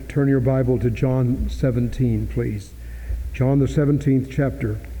turn your Bible to John 17, please. John, the 17th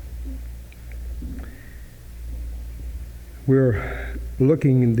chapter. We're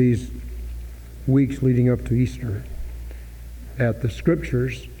looking in these weeks leading up to Easter at the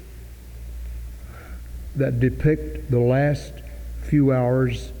scriptures that depict the last few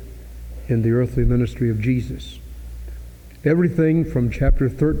hours in the earthly ministry of Jesus. Everything from chapter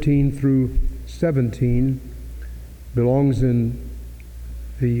 13 through 17 belongs in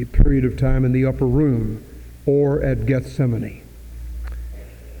the period of time in the upper room or at Gethsemane.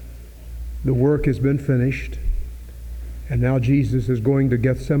 The work has been finished, and now Jesus is going to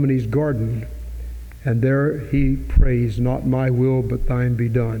Gethsemane's garden, and there he prays, "Not my will, but thine be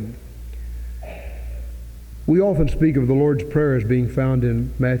done." We often speak of the Lord's Prayer as being found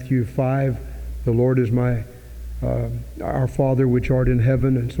in Matthew 5, "The Lord is our Father which art in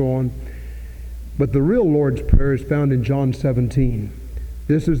heaven," and so on. But the real Lord's Prayer is found in John 17.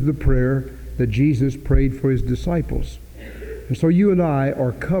 This is the prayer that Jesus prayed for his disciples. And so you and I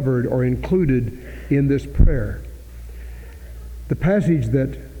are covered or included in this prayer. The passage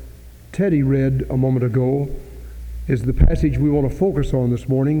that Teddy read a moment ago is the passage we want to focus on this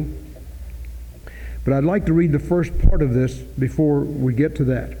morning. But I'd like to read the first part of this before we get to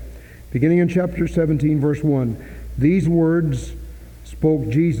that. Beginning in chapter 17, verse 1. "These words spoke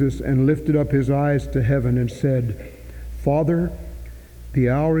Jesus and lifted up his eyes to heaven and said, Father, the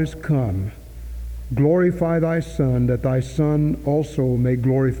hour is come. Glorify thy Son, that thy Son also may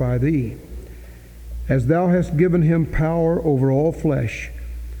glorify thee. As thou hast given him power over all flesh,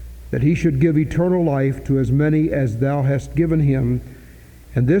 that he should give eternal life to as many as thou hast given him.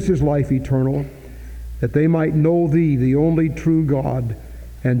 And this is life eternal, that they might know thee, the only true God,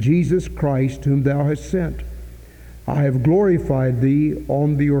 and Jesus Christ, whom thou hast sent. I have glorified thee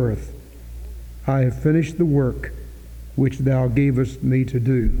on the earth. I have finished the work which thou gavest me to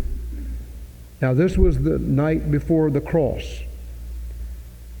do." Now, this was the night before the cross.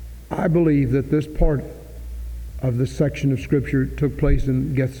 I believe that this part of the section of Scripture took place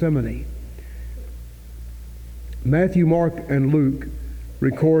in Gethsemane. Matthew, Mark, and Luke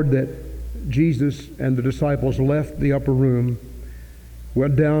record that Jesus and the disciples left the upper room,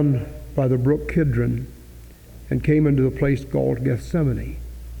 went down by the brook Kidron, and came into the place called Gethsemane.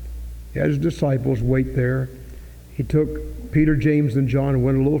 He had his disciples wait there. He took Peter, James, and John and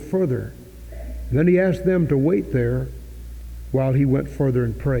went a little further. And then he asked them to wait there while he went further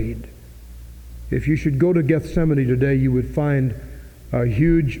and prayed. If you should go to Gethsemane today, you would find a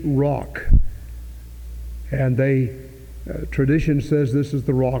huge rock. And tradition says this is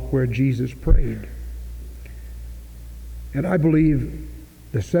the rock where Jesus prayed. And I believe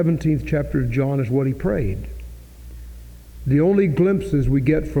the 17th chapter of John is what he prayed. The only glimpses we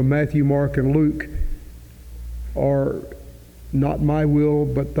get from Matthew, Mark, and Luke are, "Not my will,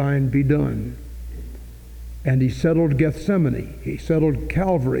 but thine be done." And he settled Gethsemane. He settled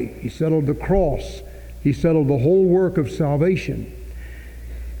Calvary. He settled the cross. He settled the whole work of salvation.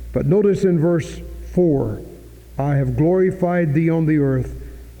 But notice in verse 4, "I have glorified thee on the earth.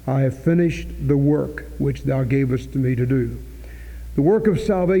 I have finished the work which thou gavest to me to do." The work of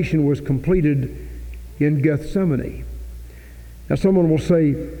salvation was completed in Gethsemane. Now someone will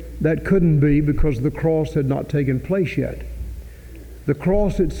say that couldn't be because the cross had not taken place yet. The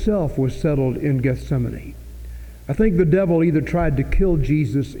cross itself was settled in Gethsemane. I think the devil either tried to kill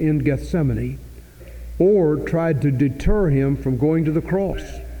Jesus in Gethsemane or tried to deter him from going to the cross.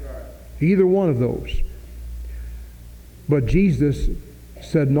 Either one of those. But Jesus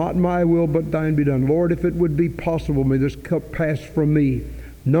said, "Not my will, but thine be done." Lord, if it would be possible, may this cup pass from me.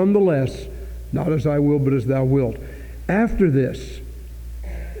 Nonetheless, not as I will, but as thou wilt. After this,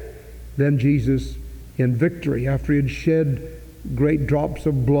 then Jesus, in victory, after he had shed great drops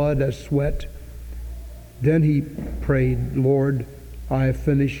of blood as sweat, then he prayed, "Lord, I have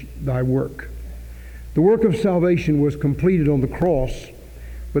finished thy work." The work of salvation was completed on the cross,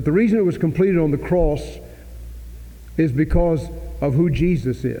 but the reason it was completed on the cross is because of who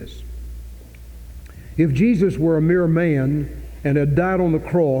Jesus is. If Jesus were a mere man and had died on the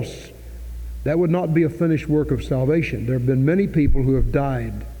cross, that would not be a finished work of salvation. There have been many people who have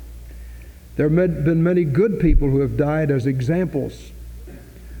died. There have been many good people who have died as examples.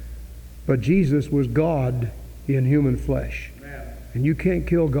 But Jesus was God in human flesh. And you can't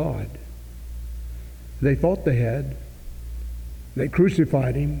kill God. They thought they had. They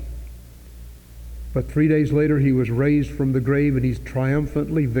crucified him. But 3 days later he was raised from the grave, and he's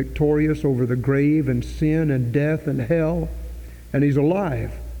triumphantly victorious over the grave and sin and death and hell. And he's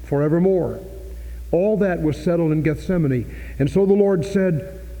alive forevermore. All that was settled in Gethsemane. And so the Lord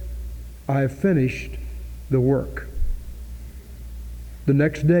said, "I have finished the work." The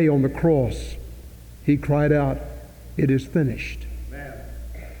next day on the cross, he cried out, "It is finished." Amen.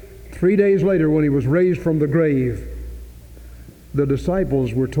 3 days later, when he was raised from the grave, the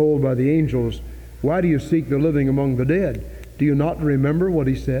disciples were told by the angels, "Why do you seek the living among the dead? Do you not remember what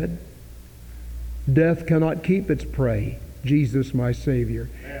he said? Death cannot keep its prey. Jesus, my Savior.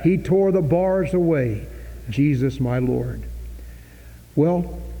 He tore the bars away. Jesus, my Lord."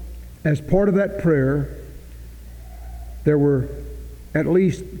 Well, as part of that prayer, there were at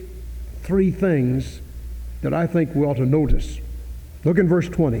least 3 things that I think we ought to notice. Look in verse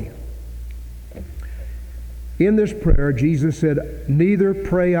 20. In this prayer, Jesus said, "Neither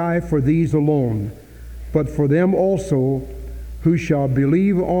pray I for these alone, but for them also who shall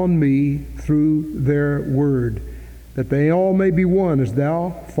believe on me through their word, that they all may be one, as thou,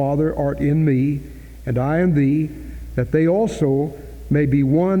 Father, art in me, and I in thee, that they also may be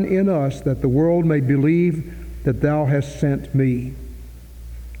one in us, that the world may believe that thou hast sent me."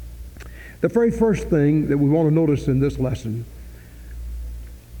 The very first thing that we want to notice in this lesson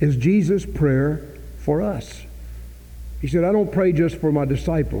is Jesus' prayer for us. He said, "I don't pray just for my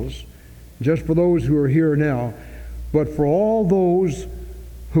disciples, just for those who are here now, but for all those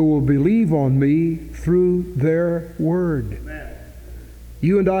who will believe on me through their word." Amen.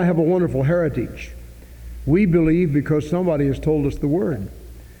 You and I have a wonderful heritage. We believe because somebody has told us the word.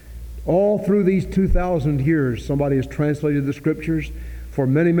 All through these 2,000 years, somebody has translated the scriptures. For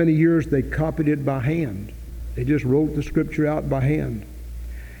many, many years, they copied it by hand. They just wrote the scripture out by hand.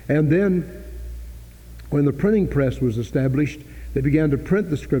 And then, when the printing press was established, they began to print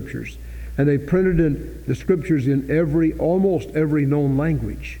the scriptures. And they printed in the scriptures in almost every known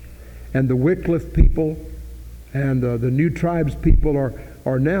language. And the Wycliffe people and the New Tribes people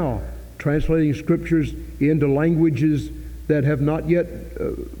are now translating scriptures into languages that have not yet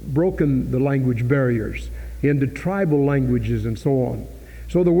broken the language barriers, into tribal languages and so on.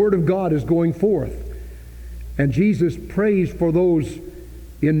 So the Word of God is going forth. And Jesus prays for those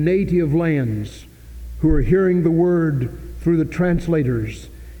in native lands who are hearing the Word through the translators.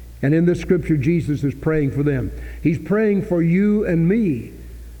 And in this scripture, Jesus is praying for them. He's praying for you and me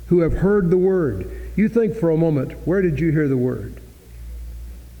who have heard the Word. You think for a moment, where did you hear the Word?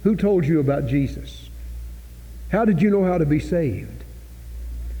 Who told you about Jesus? How did you know how to be saved?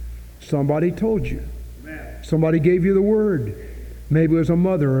 Somebody told you. Somebody gave you the Word. Maybe it was a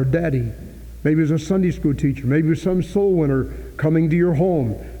mother or daddy. Maybe it was a Sunday school teacher. Maybe it was some soul winner coming to your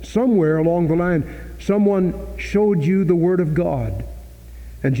home. Somewhere along the line, someone showed you the Word of God.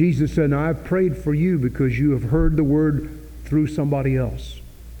 And Jesus said, "Now I've prayed for you because you have heard the Word through somebody else."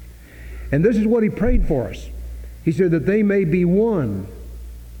 And this is what He prayed for us. He said that they may be one.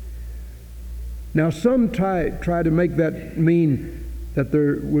 Now some try to make that mean that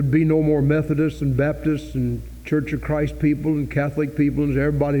there would be no more Methodists and Baptists and Church of Christ people and Catholic people and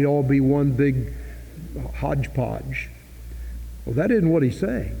everybody all be one big hodgepodge. Well, that isn't what He's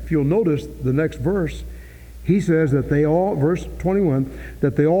saying. If you'll notice the next verse, He says that they all, verse 21,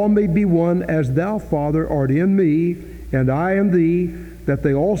 that they all may be one as thou, Father, art in me, and I in thee, that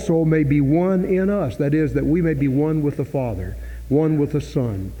they also may be one in us. That is, that we may be one with the Father, one with the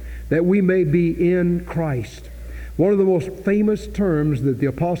Son, that we may be in Christ. One of the most famous terms that the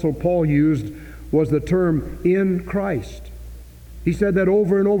Apostle Paul used was the term "in Christ." He said that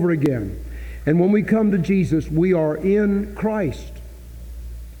over and over again. And when we come to Jesus, we are in Christ.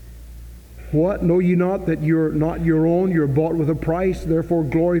 What? Know ye not that you're not your own? You're bought with a price. Therefore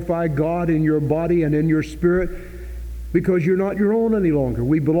glorify God in your body and in your spirit, because you're not your own any longer.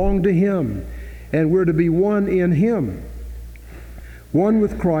 We belong to Him, and we're to be one in Him. One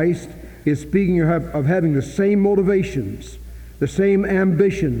with Christ is speaking of having the same motivations, the same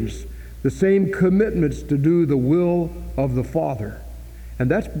ambitions, the same commitments to do the will of the Father. And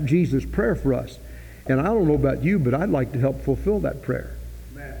that's Jesus' prayer for us. And I don't know about you, but I'd like to help fulfill that prayer.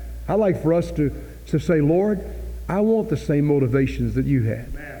 Amen. I'd like for us to say, "Lord, I want the same motivations that you had.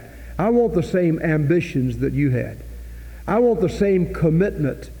 Amen. I want the same ambitions that you had. I want the same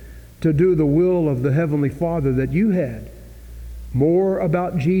commitment to do the will of the Heavenly Father that you had. More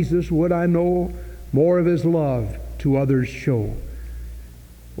about Jesus would I know, more of His love to others show.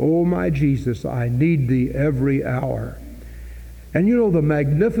 Oh, my Jesus, I need Thee every hour." And you know, the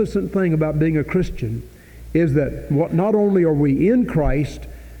magnificent thing about being a Christian is that not only are we in Christ,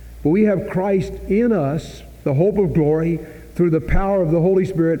 but we have Christ in us, the hope of glory, through the power of the Holy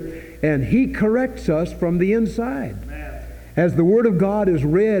Spirit, and He corrects us from the inside. Amen. As the Word of God is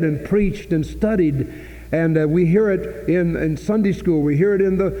read and preached and studied, And we hear it in Sunday school. We hear it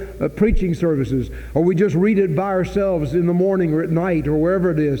in the preaching services. Or we just read it by ourselves in the morning or at night or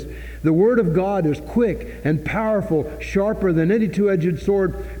wherever it is. The Word of God is quick and powerful, sharper than any two-edged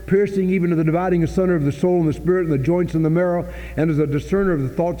sword, piercing even to the dividing asunder of the soul and the spirit and the joints and the marrow, and is a discerner of the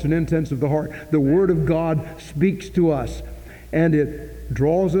thoughts and intents of the heart. The Word of God speaks to us, and it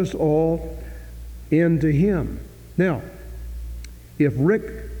draws us all into Him. Now, if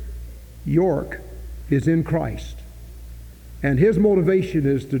Rick York is in Christ, and his motivation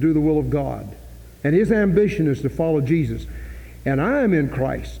is to do the will of God, and his ambition is to follow Jesus, and I am in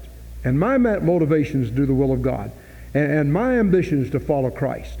Christ, and my motivation is to do the will of God, and my ambition is to follow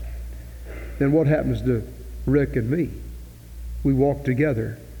Christ, then what happens to Rick and me? We walk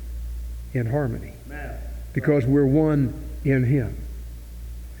together in harmony because we're one in Him.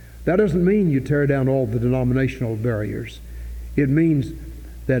 That doesn't mean you tear down all the denominational barriers. It means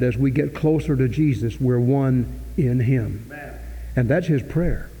that as we get closer to Jesus, we're one in Him. Amen. And that's His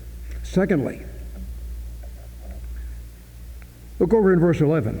prayer. Secondly, look over in verse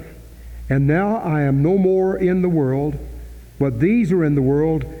 11. And now I am no more in the world, but these are in the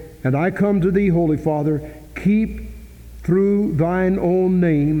world, and I come to Thee, Holy Father, keep through Thine own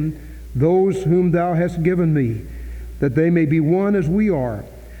name those whom Thou hast given me, that they may be one as we are.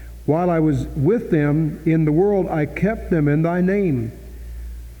 While I was with them in the world, I kept them in Thy name.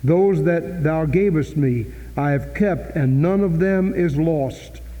 Those that Thou gavest me, I have kept, and none of them is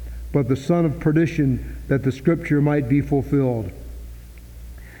lost, but the son of perdition, that the Scripture might be fulfilled.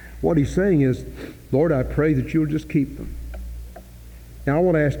 What he's saying is, Lord, I pray that You'll just keep them. Now, I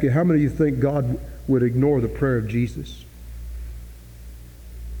want to ask you, how many of you think God would ignore the prayer of Jesus?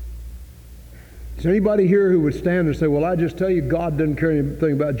 Is there anybody here who would stand and say, well, I just tell you, God doesn't care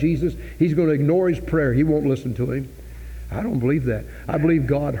anything about Jesus. He's going to ignore His prayer. He won't listen to Him. I don't believe that. I believe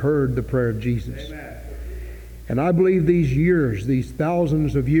God heard the prayer of Jesus. Amen. And I believe these years, these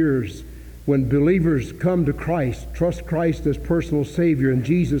thousands of years, when believers come to Christ, trust Christ as personal Savior, and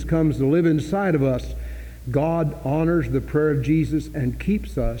Jesus comes to live inside of us, God honors the prayer of Jesus and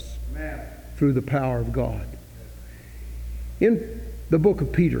keeps us through the power of God. In the book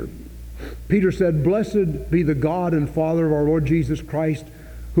of Peter, Peter said, Blessed be the God and Father of our Lord Jesus Christ,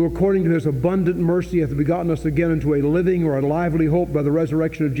 who according to His abundant mercy hath begotten us again into a living or a lively hope by the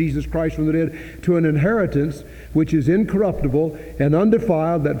resurrection of Jesus Christ from the dead, to an inheritance which is incorruptible and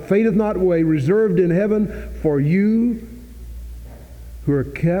undefiled, that fadeth not away, reserved in heaven for you who are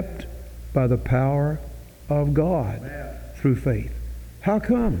kept by the power of God through faith. How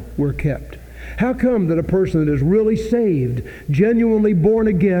come we're kept? How come that a person that is really saved, genuinely born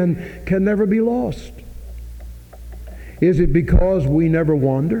again, can never be lost? Is it because we never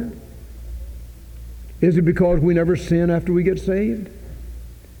wander? Is it because we never sin after we get saved?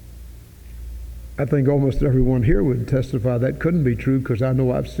 I think almost everyone here would testify that couldn't be true, because I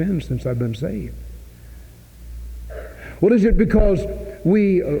know I've sinned since I've been saved. Well, is it because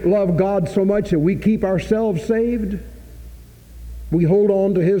we love God so much that we keep ourselves saved? We hold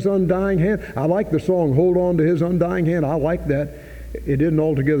on to His undying hand. I like the song, Hold On to His Undying Hand. I like that. It isn't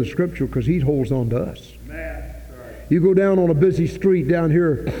altogether scriptural, because He holds on to us. You go down on a busy street down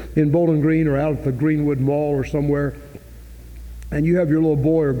here in Bowling Green or out at the Greenwood Mall or somewhere, and you have your little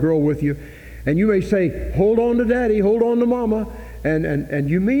boy or girl with you, and you may say, hold on to Daddy, hold on to Mama, and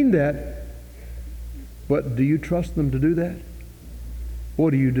you mean that, but do you trust them to do that?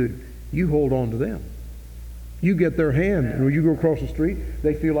 What do? You hold on to them. You get their hand, and when you go across the street,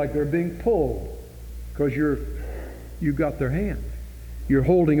 they feel like they're being pulled because you got their hand. You're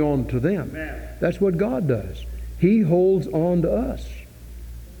holding on to them. That's what God does. He holds on to us.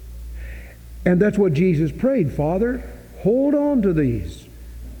 And that's what Jesus prayed. Father, hold on to these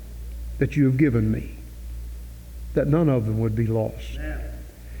that you have given me, that none of them would be lost.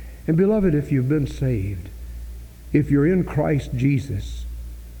 And beloved, if you've been saved, if you're in Christ Jesus,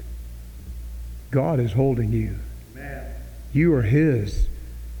 God is holding you. You are His.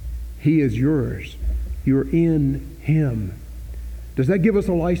 He is yours. You're in Him. Does that give us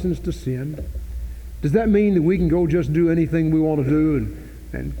a license to sin? Does that mean that we can go just do anything we want to do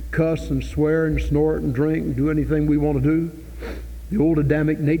and cuss and swear and snort and drink and do anything we want to do? The old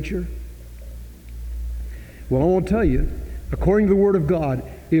Adamic nature? Well, I want to tell you, according to the Word of God,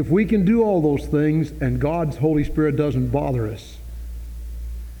 if we can do all those things and God's Holy Spirit doesn't bother us,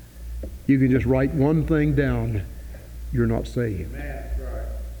 you can just write one thing down: you're not saved.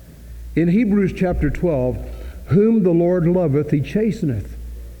 In Hebrews chapter 12, whom the Lord loveth, He chasteneth,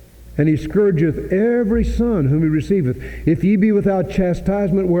 and He scourgeth every son whom He receiveth. If ye be without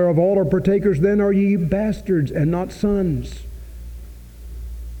chastisement, whereof all are partakers, then are ye bastards and not sons.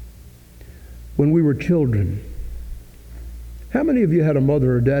 when we were children. How many of you had a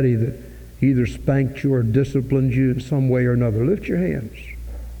mother or daddy that either spanked you or disciplined you in some way or another? Lift your hands.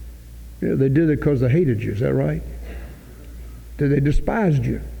 Yeah, they did it because they hated you. Is that right? They despised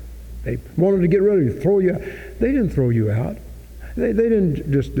you. They wanted to get rid of you, throw you out. They didn't throw you out. They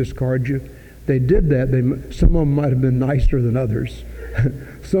didn't just discard you. They did that. Some of them might have been nicer than others.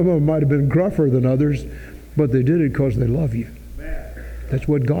 Some of them might have been gruffer than others, but they did it because they love you. That's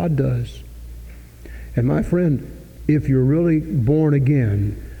what God does. And my friend, if you're really born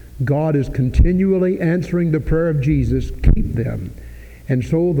again, God is continually answering the prayer of Jesus, keep them. And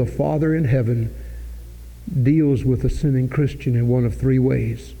so the Father in heaven deals with a sinning Christian in one of three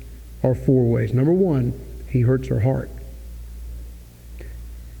ways, or four ways. Number one, he hurts our heart.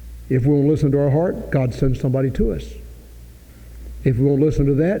 If we won't listen to our heart, God sends somebody to us. If we won't listen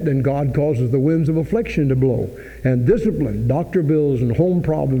to that, then God causes the winds of affliction to blow, and discipline, doctor bills and home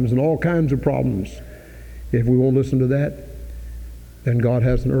problems and all kinds of problems. If we won't listen to that, then God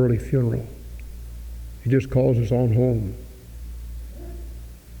has an early funeral. He just calls us on home.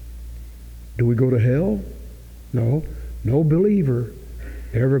 Do we go to hell? No. No believer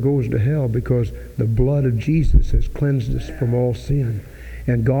ever goes to hell, because the blood of Jesus has cleansed us from all sin.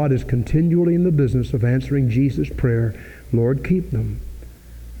 And God is continually in the business of answering Jesus' prayer, Lord, keep them.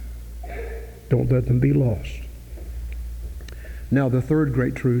 Don't let them be lost. Now, the third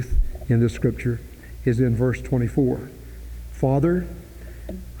great truth in this scripture is in verse 24. Father,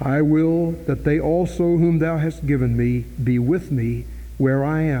 I will that they also whom thou hast given me be with me where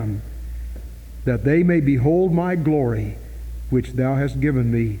I am, that they may behold my glory, which thou hast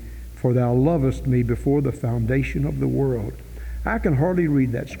given me, for thou lovest me before the foundation of the world. I can hardly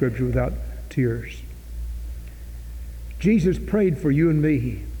read that scripture without tears. Jesus prayed for you and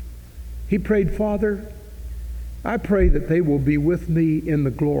me. He prayed, Father, I pray that they will be with me in the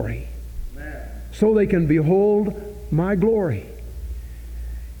glory, so they can behold my glory.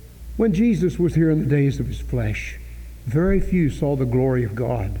 When Jesus was here in the days of his flesh, very few saw the glory of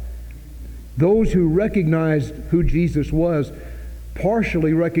God. Those who recognized who Jesus was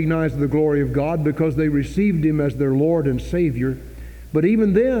partially recognized the glory of God because they received him as their Lord and Savior. But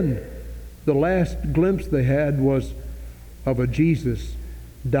even then, the last glimpse they had was of a Jesus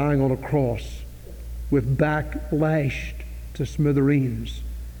dying on a cross with back lashed to smithereens,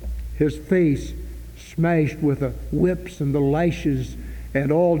 his face smashed with the whips and the lashes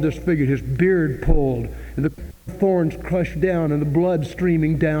and all disfigured, his beard pulled, and the thorns crushed down, and the blood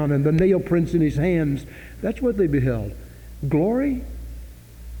streaming down, and the nail prints in his hands. That's what they beheld. Glory?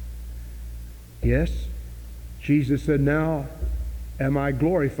 Yes. Jesus said, now am I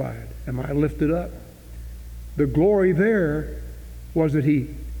glorified? Am I lifted up? The glory there was that he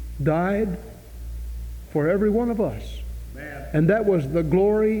died for every one of us. Man. And that was the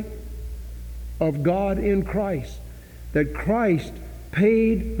glory of God in Christ, that Christ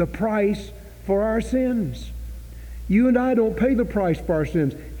paid the price for our sins. You and I don't pay the price for our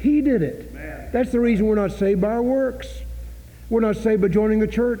sins. He did it. Man. That's the reason we're not saved by our works. We're not saved by joining the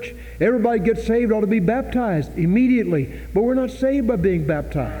church. Everybody gets saved ought to be baptized immediately, but we're not saved by being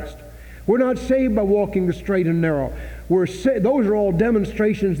baptized. We're not saved by walking the straight and narrow. Those are all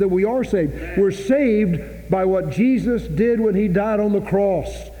demonstrations that we are saved. We're saved by what Jesus did when he died on the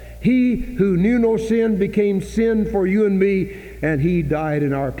cross. He who knew no sin became sin for you and me, and he died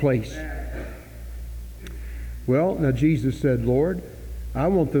in our place. Well, now Jesus said, Lord, I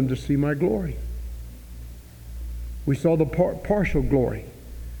want them to see my glory. We saw the partial glory.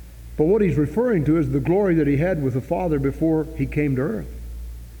 But what he's referring to is the glory that he had with the Father before he came to earth.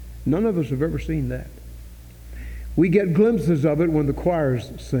 None of us have ever seen that. We get glimpses of it when the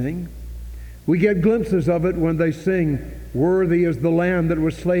choirs sing. We get glimpses of it when they sing, worthy is the Lamb that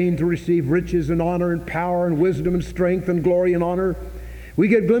was slain to receive riches and honor and power and wisdom and strength and glory and honor. We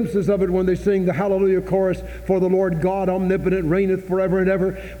get glimpses of it when they sing the Hallelujah chorus, for the Lord God omnipotent reigneth forever and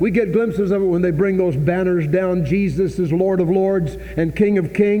ever. We get glimpses of it when they bring those banners down, Jesus is Lord of lords and King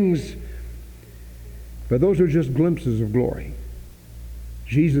of kings. But those are just glimpses of glory.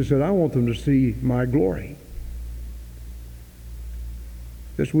 Jesus said, I want them to see my glory.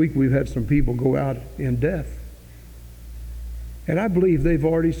 This week we've had some people go out in death. And I believe they've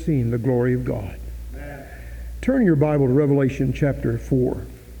already seen the glory of God. Amen. Turn your Bible to Revelation chapter 4.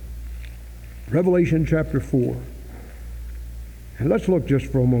 Revelation chapter 4. And let's look just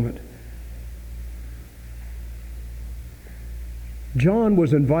for a moment. John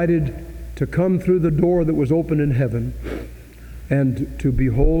was invited to come through the door that was open in heaven and to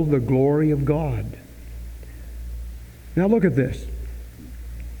behold the glory of God. Now look at this.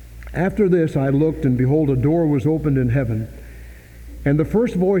 After this I looked, and behold, a door was opened in heaven. And the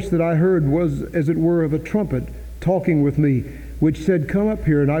first voice that I heard was as it were of a trumpet talking with me, which said, Come up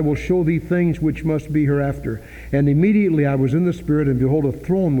here, and I will show thee things which must be hereafter. And immediately I was in the Spirit, and behold, a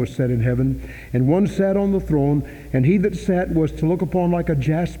throne was set in heaven, and one sat on the throne, and he that sat was to look upon like a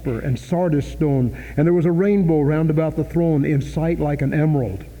jasper and sardis stone, and there was a rainbow round about the throne, in sight like an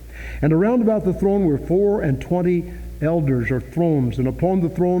emerald. And around about the throne were 24 elders or thrones, and upon the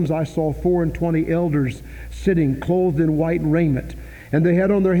thrones I saw 24 elders sitting, clothed in white raiment. And they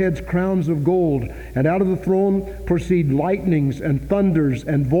had on their heads crowns of gold, and out of the throne proceed lightnings and thunders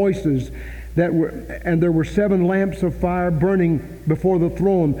and voices and there were 7 lamps of fire burning before the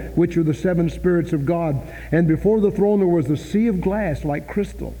throne, which are the 7 spirits of God. And before the throne there was a sea of glass like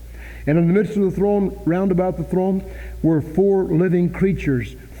crystal. And in the midst of the throne, round about the throne, were 4 living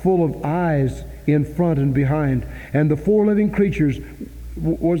creatures, full of eyes in front and behind. And the 4 living creatures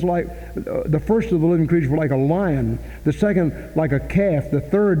was like, the first of the living creatures were like a lion, the second like a calf, the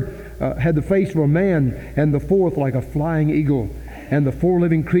third had the face of a man, and the fourth like a flying eagle. And the 4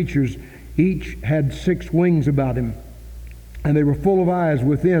 living creatures each had 6 wings about him, and they were full of eyes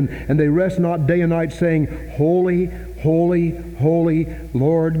within, and they rest not day and night, saying, Holy, holy, holy,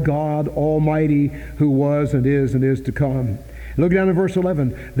 Lord God Almighty, who was and is to come. Look down at verse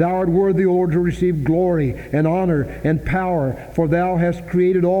 11. Thou art worthy, O Lord, to receive glory and honor and power, for thou hast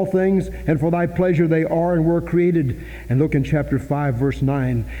created all things, and for thy pleasure they are and were created. And look in chapter 5, verse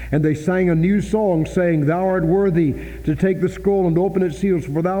 9. And they sang a new song, saying, Thou art worthy to take the scroll and to open its seals,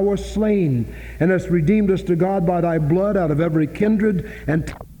 for thou wast slain, and hast redeemed us to God by thy blood out of every kindred and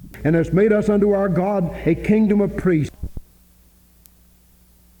tongue, and hast made us unto our God a kingdom of priests.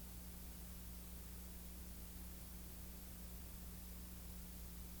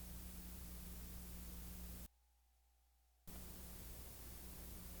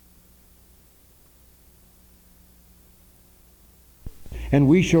 And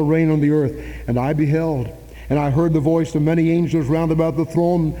we shall reign on the earth. And I beheld, and I heard the voice of many angels round about the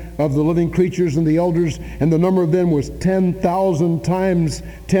throne of the living creatures and the elders, and the number of them was 10,000 times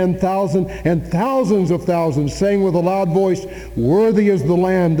 10,000, and thousands of thousands, saying with a loud voice, Worthy is the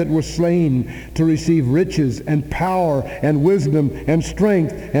Lamb that was slain to receive riches and power and wisdom and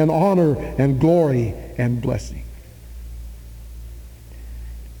strength and honor and glory and blessing.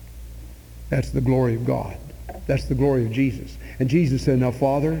 That's the glory of God. That's the glory of Jesus. And Jesus said, Now,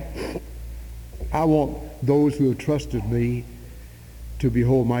 Father, I want those who have trusted me to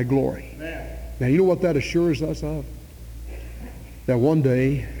behold my glory. Amen. Now, you know what that assures us of? That one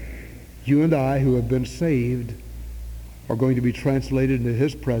day, you and I who have been saved are going to be translated into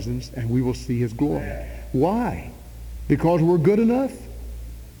His presence, and we will see His glory. Why? Because we're good enough?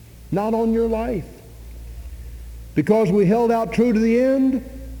 Not on your life. Because we held out true to the end?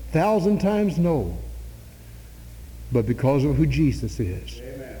 1,000 times no. But because of who Jesus is.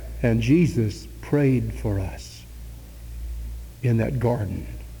 Amen. And Jesus prayed for us in that garden.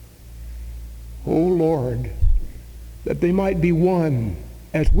 Oh Lord, that they might be one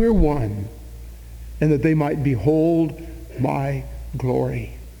as we're one, and that they might behold my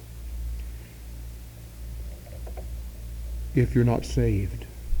glory. If you're not saved,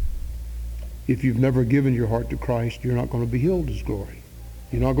 if you've never given your heart to Christ, you're not going to behold His glory.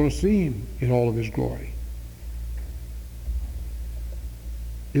 You're not going to see Him in all of His glory.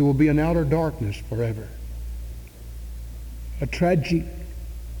 It will be an outer darkness forever. A tragic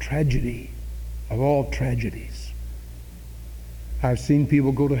tragedy of all tragedies. I've seen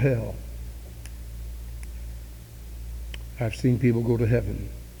people go to hell. I've seen people go to heaven.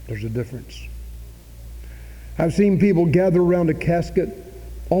 There's a difference. I've seen people gather around a casket.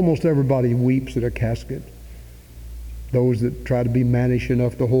 Almost everybody weeps at a casket. Those that try to be mannish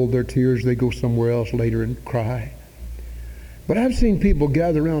enough to hold their tears, they go somewhere else later and cry. But I've seen people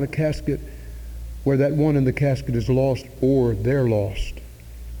gather around a casket where that one in the casket is lost or they're lost.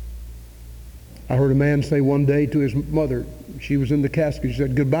 I heard a man say one day to his mother, she was in the casket, she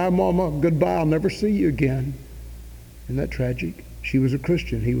said, Goodbye, Mama, goodbye, I'll never see you again. Isn't that tragic? She was a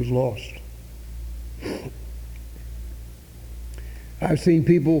Christian, he was lost. I've seen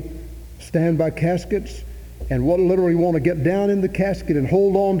people stand by caskets and literally want to get down in the casket and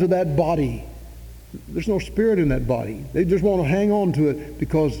hold on to that body. There's no spirit in that body. They just want to hang on to it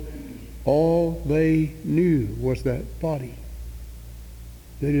because all they knew was that body.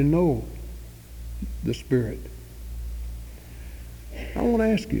 They didn't know the Spirit. I want to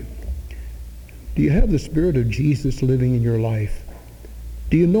ask you, do you have the Spirit of Jesus living in your life?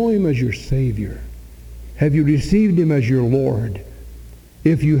 Do you know Him as your Savior? Have you received Him as your Lord?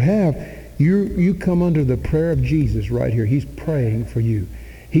 If you have, you come under the prayer of Jesus right here. He's praying for you.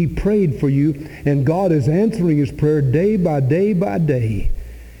 He prayed for you, and God is answering his prayer day by day by day.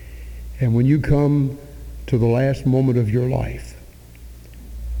 And when you come to the last moment of your life,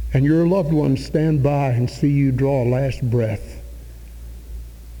 and your loved ones stand by and see you draw a last breath,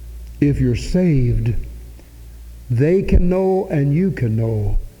 if you're saved, they can know and you can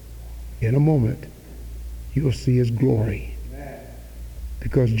know in a moment you'll see his glory.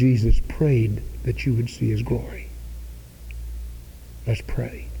 Because Jesus prayed that you would see his glory. Let's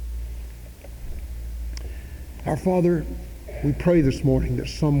pray. Our Father, we pray this morning that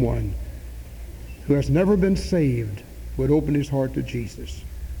someone who has never been saved would open his heart to Jesus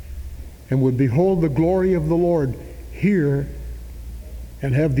and would behold the glory of the Lord here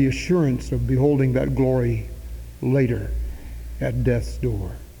and have the assurance of beholding that glory later at death's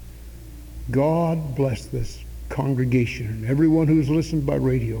door. God bless this congregation and everyone who's listened by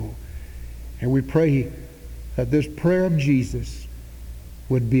radio. And we pray that this prayer of Jesus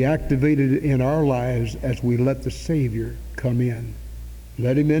would be activated in our lives as we let the Savior come in.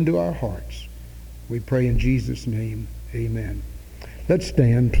 Let him into our hearts. We pray in Jesus' name. Amen. Let's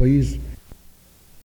stand, please.